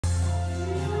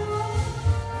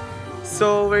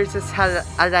So, we're just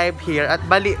arrived here at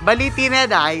Baliti na,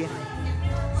 Day.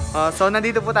 So,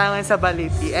 nandito po tayo ngayon sa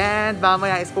Baliti. And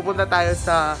mamaya is pupunta tayo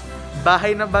sa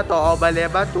bahay na bato o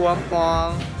Baleba,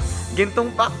 Tuampong, Gintong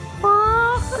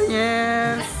Pakpak.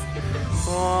 Yes!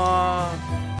 Oh.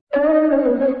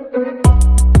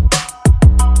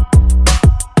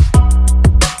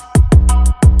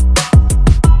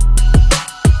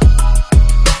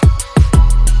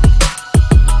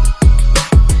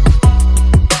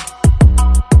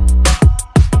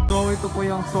 Ito po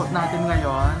yung suot natin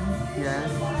ngayon. Yes.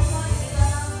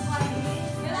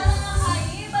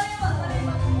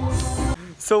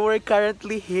 So we're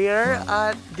currently here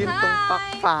at Gintong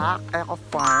Pakpak Eco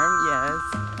Farm. Yes.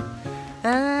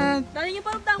 And dali niyo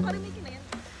parang taong karimikin na yan.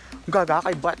 Gaga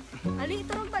kay bat. Ali,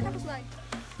 ito ba tapos like?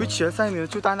 Which is, I mean,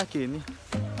 chuta na kini.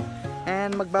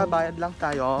 And magbabayad lang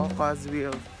tayo cause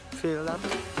we'll fill up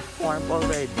the form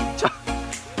already.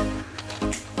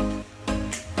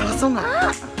 Kaso nga!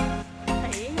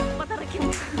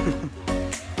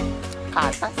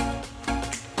 Katas.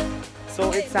 So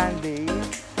it's Sunday,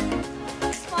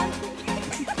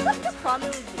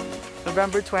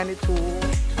 November 22,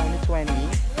 2020.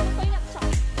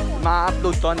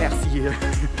 Ma-upload to next year.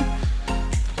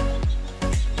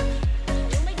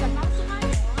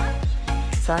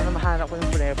 Sana mahanap ko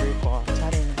yung forever ko.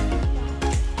 Charing.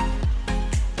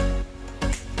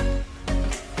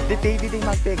 Di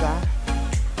magpega.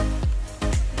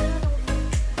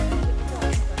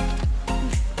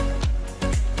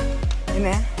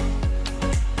 Ini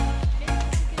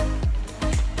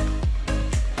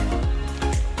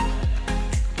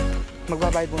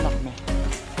magbabayad muna kami.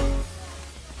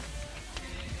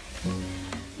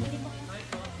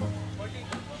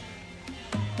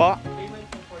 Po?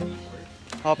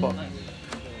 Opo.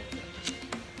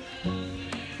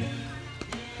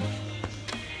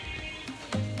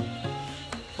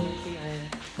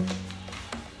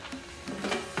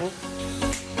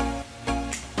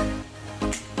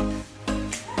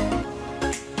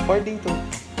 According to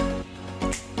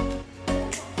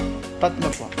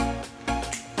tatlo po.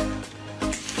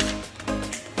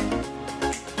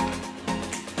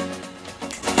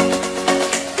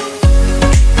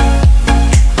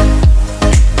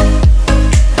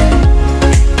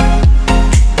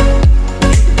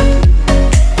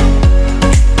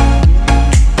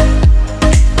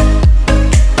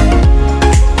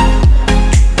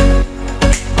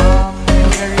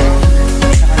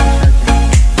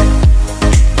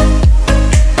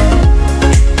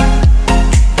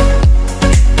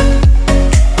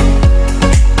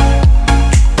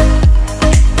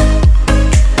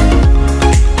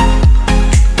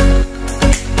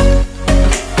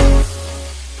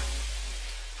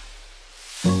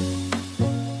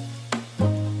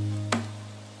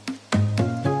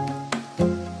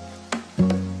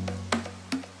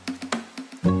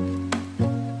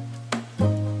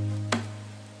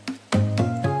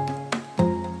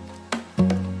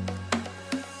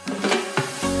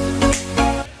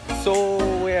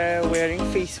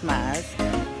 Face mask.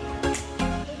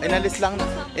 Inalis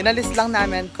lang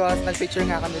namin cause nag-picture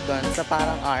nga kami doon sa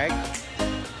parang arc.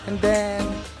 And then,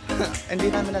 hindi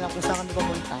namin alam kung saan kami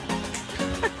pupunta.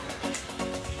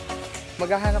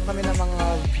 Maghahanap kami ng mga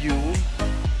view.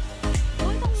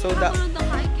 So that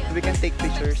we can take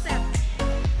pictures.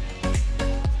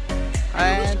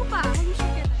 And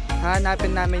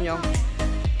hanapin namin yung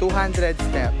 200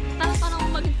 step.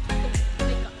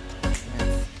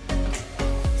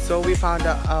 So we found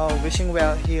a wishing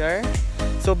well here.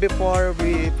 So before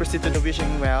we proceed to the wishing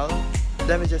well,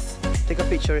 let me just take a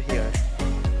picture here.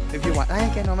 If you want. Ay,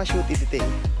 I can naman shoot it today.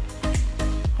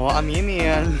 Oh, amin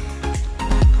yan.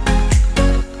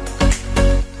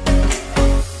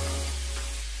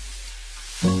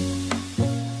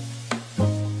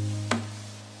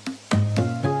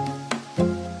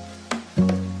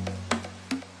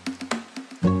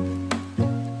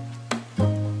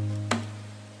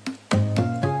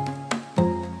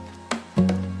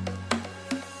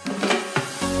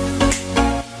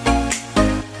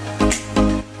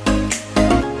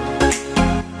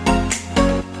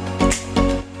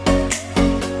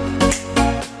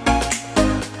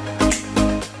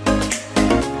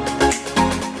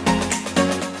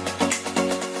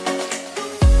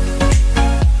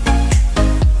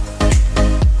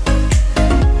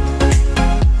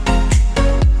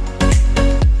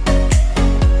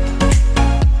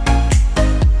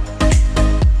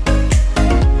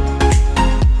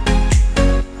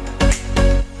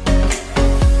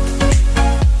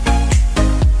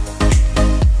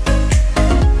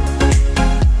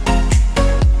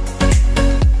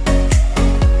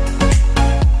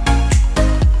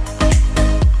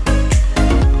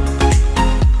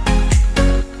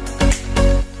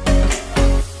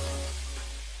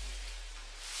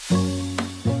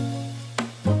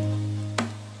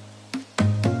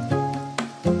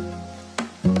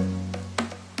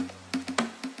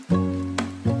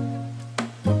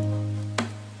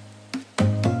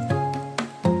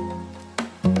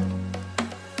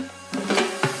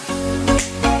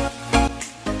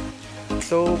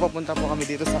 papunta po kami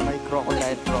dito sa may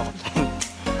crocodile.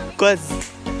 Cause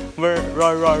we're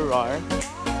roar.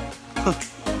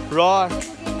 Roar.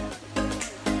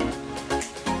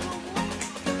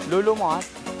 Lulumot.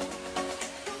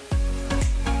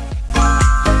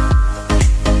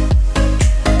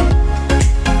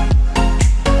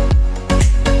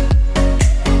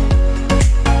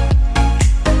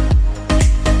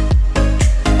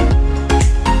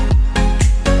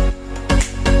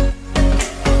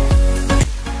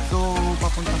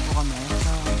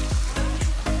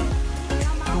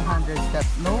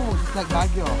 No, just like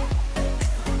Baguio.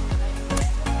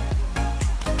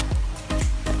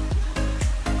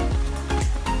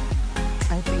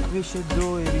 I think we should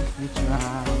do it if we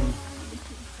try.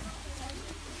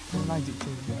 Magic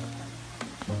tool.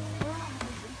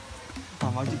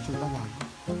 Magic tool lang.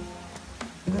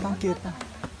 Ang ganda ang kita.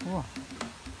 Wow.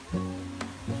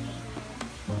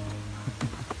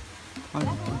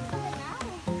 Magic tool.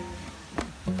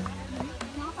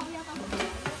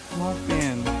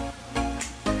 Muffin.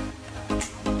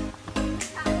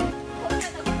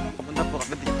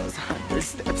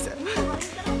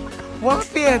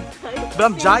 Wapit!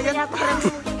 Blam giant!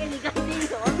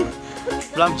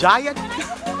 Blam giant!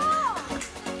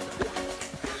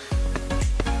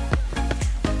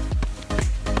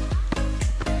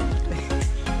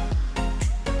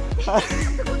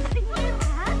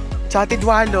 Chatid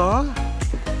walo?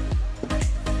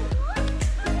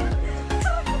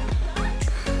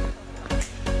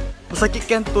 Masakit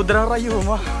kan to drarayo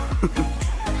mo.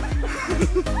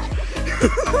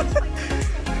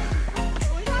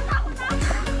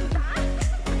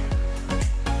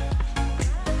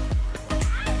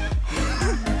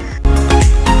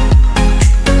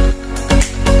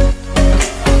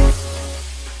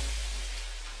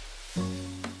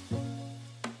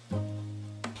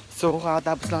 So,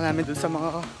 kakatapos lang namin dun sa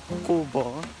mga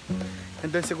kubo.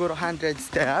 Nandun siguro 100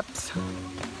 steps.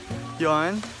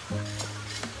 Yun. 100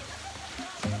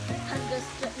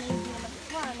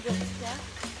 steps.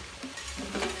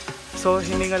 So,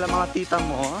 hininga lang mga tita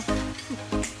mo.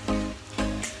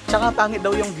 Tsaka pangit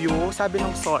daw yung view, sabi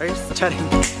ng source. Charing.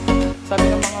 Sabi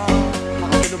ng mga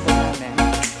nakasalubong namin.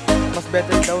 Mas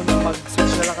better daw na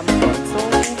mag-switch na lang kami doon. So,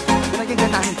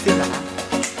 pinagiganahin sila.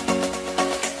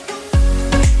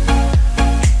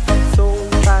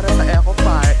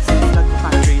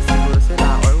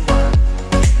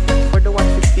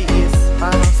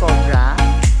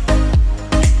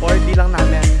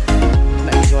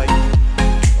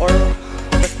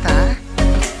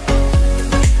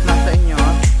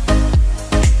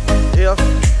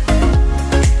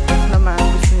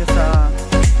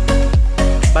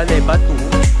 Batu.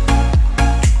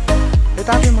 Eh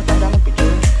tapi mo tayo ng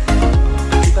picture.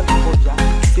 Dito lang po dyan.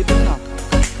 Dito na.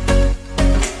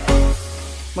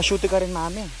 Mashoot ka rin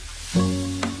mami.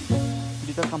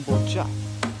 Dito lang po dyan.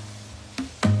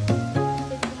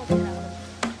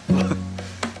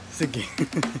 Sige.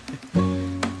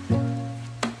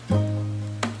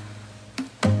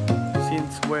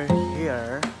 Since we're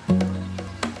here,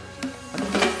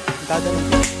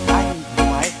 dadalhin tayo.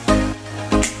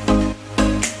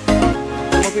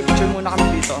 Picture muna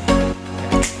kami dito.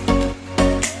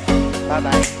 Bye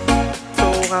bye. So,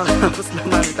 kakatapos lang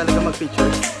namin talaga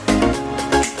mag-picture.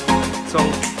 So,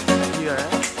 here.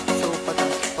 So,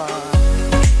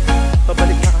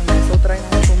 pabalik na kami. So, try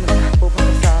namin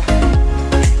pupunta sa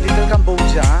Little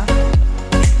Cambodia.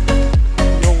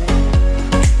 Yung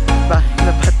bahay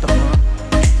na bato.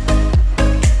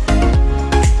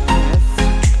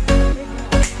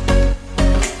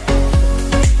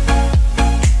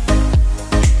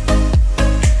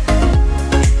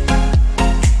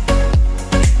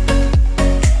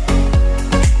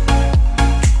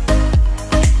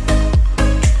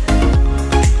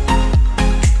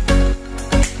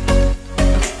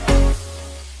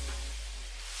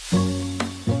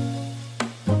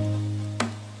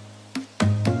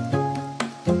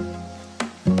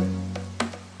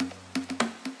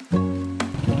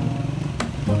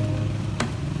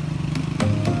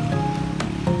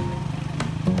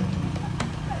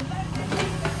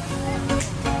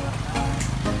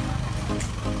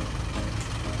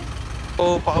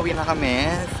 So, pauwi na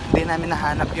kami. Hindi namin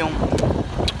nahanap yung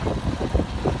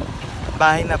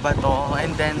bahay na bato.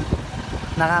 And then,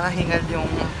 nakakahingal yung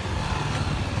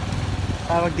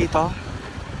tawag dito.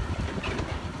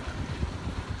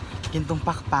 Gintong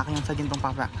pakpak. Yung sa gintong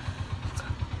pakpak.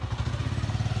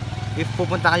 If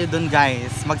pupunta kayo dun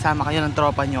guys, magsama kayo ng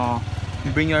tropa nyo,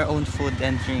 bring your own food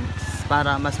and drinks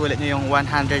para mas ulit nyo yung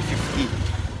 150.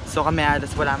 So kami alas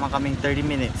wala man kaming 30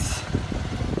 minutes.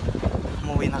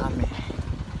 Umuwi na kami.